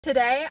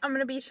Today, I'm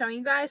going to be showing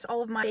you guys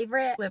all of my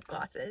favorite lip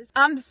glosses.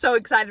 I'm so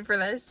excited for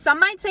this. Some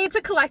might say it's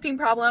a collecting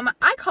problem.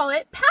 I call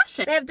it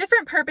passion. They have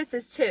different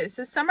purposes too.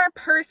 So some are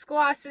purse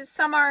glosses,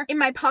 some are in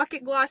my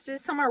pocket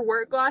glosses, some are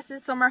work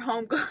glosses, some are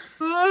home glosses.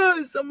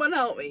 Oh, someone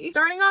help me.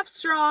 Starting off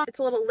strong, it's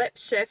a little lip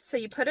shift. So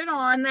you put it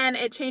on and then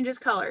it changes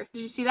color.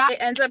 Did you see that?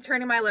 It ends up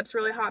turning my lips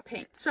really hot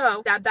pink.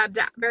 So dab, dab,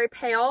 dab. Very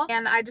pale.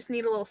 And I just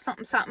need a little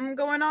something, something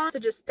going on. So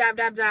just dab,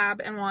 dab,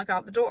 dab and walk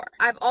out the door.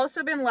 I've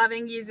also been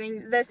loving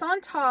using this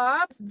on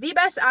top. The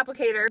best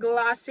applicator,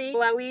 glossy,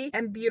 glowy,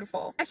 and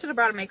beautiful. I should have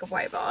brought a makeup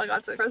wipe, but I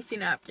got some crusty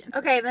napkin.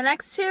 Okay, the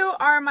next two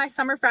are my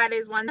Summer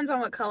Fridays one. Depends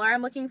on what color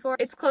I'm looking for.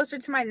 It's closer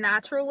to my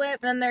natural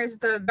lip. Then there's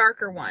the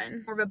darker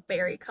one, more of a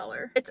berry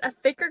color. It's a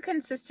thicker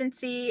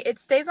consistency. It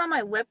stays on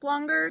my lip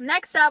longer.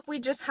 Next up, we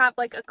just have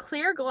like a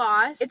clear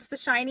gloss. It's the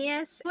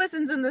shiniest.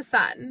 Glistens in the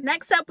sun.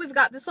 Next up, we've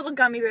got this little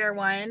gummy bear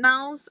one.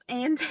 Smells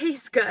and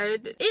tastes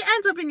good. It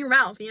ends up in your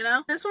mouth, you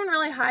know? This one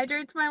really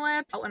hydrates my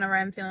lips whenever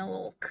I'm feeling a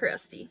little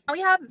crusty. We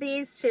have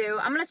these two.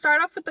 I'm gonna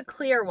start off with the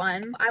clear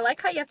one. I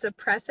like how you have to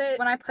press it.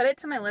 When I put it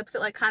to my lips,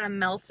 it like kind of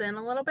melts in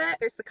a little bit.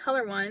 There's the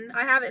color one.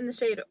 I have it in the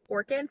shade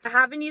Orchid. I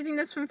have been using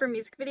this one for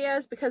music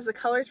videos because the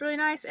color is really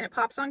nice and it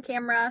pops on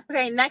camera.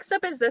 Okay, next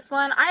up is this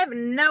one. I have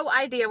no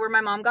idea where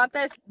my mom got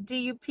this.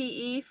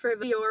 DUPE for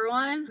the Dior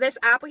one. This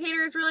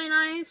applicator is really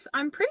nice.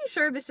 I'm pretty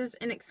sure this is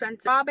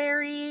inexpensive.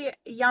 Strawberry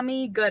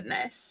yummy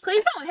goodness.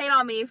 Please don't hate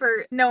on me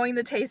for knowing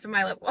the taste of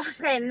my lip gloss.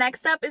 Okay,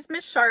 next up is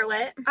Miss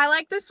Charlotte. I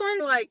like this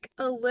one like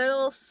a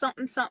little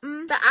something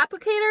something. The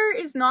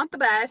applicator is not the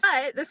best,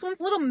 but this one's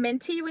a little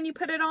minty when you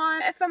put it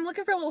on. If I'm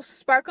looking for a little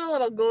sparkle, a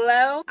little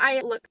glow,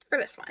 I looked for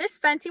this one. This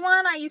Fenty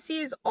one I used to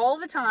use all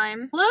the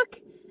time. Look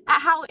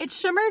at how it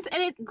shimmers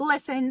and it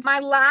glistens. My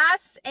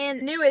last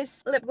and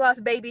newest lip gloss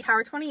baby,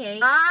 Tower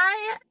 28.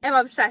 I am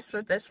obsessed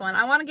with this one.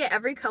 I want to get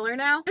every color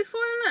now. This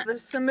one, the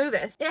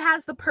smoothest. It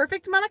has the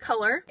perfect amount of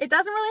color. It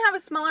doesn't really have a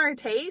smell or a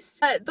taste,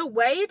 but the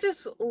way it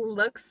just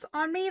looks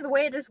on me, the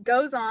way it just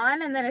goes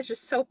on, and then it's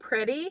just so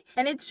pretty.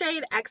 And it's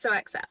shade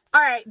XOXO.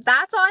 Alright,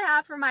 that's all I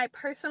have for my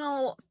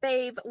personal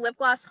fave lip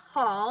gloss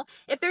haul.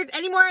 If there's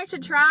any more I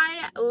should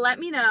try, let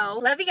me know.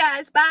 Love you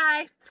guys.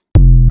 Bye!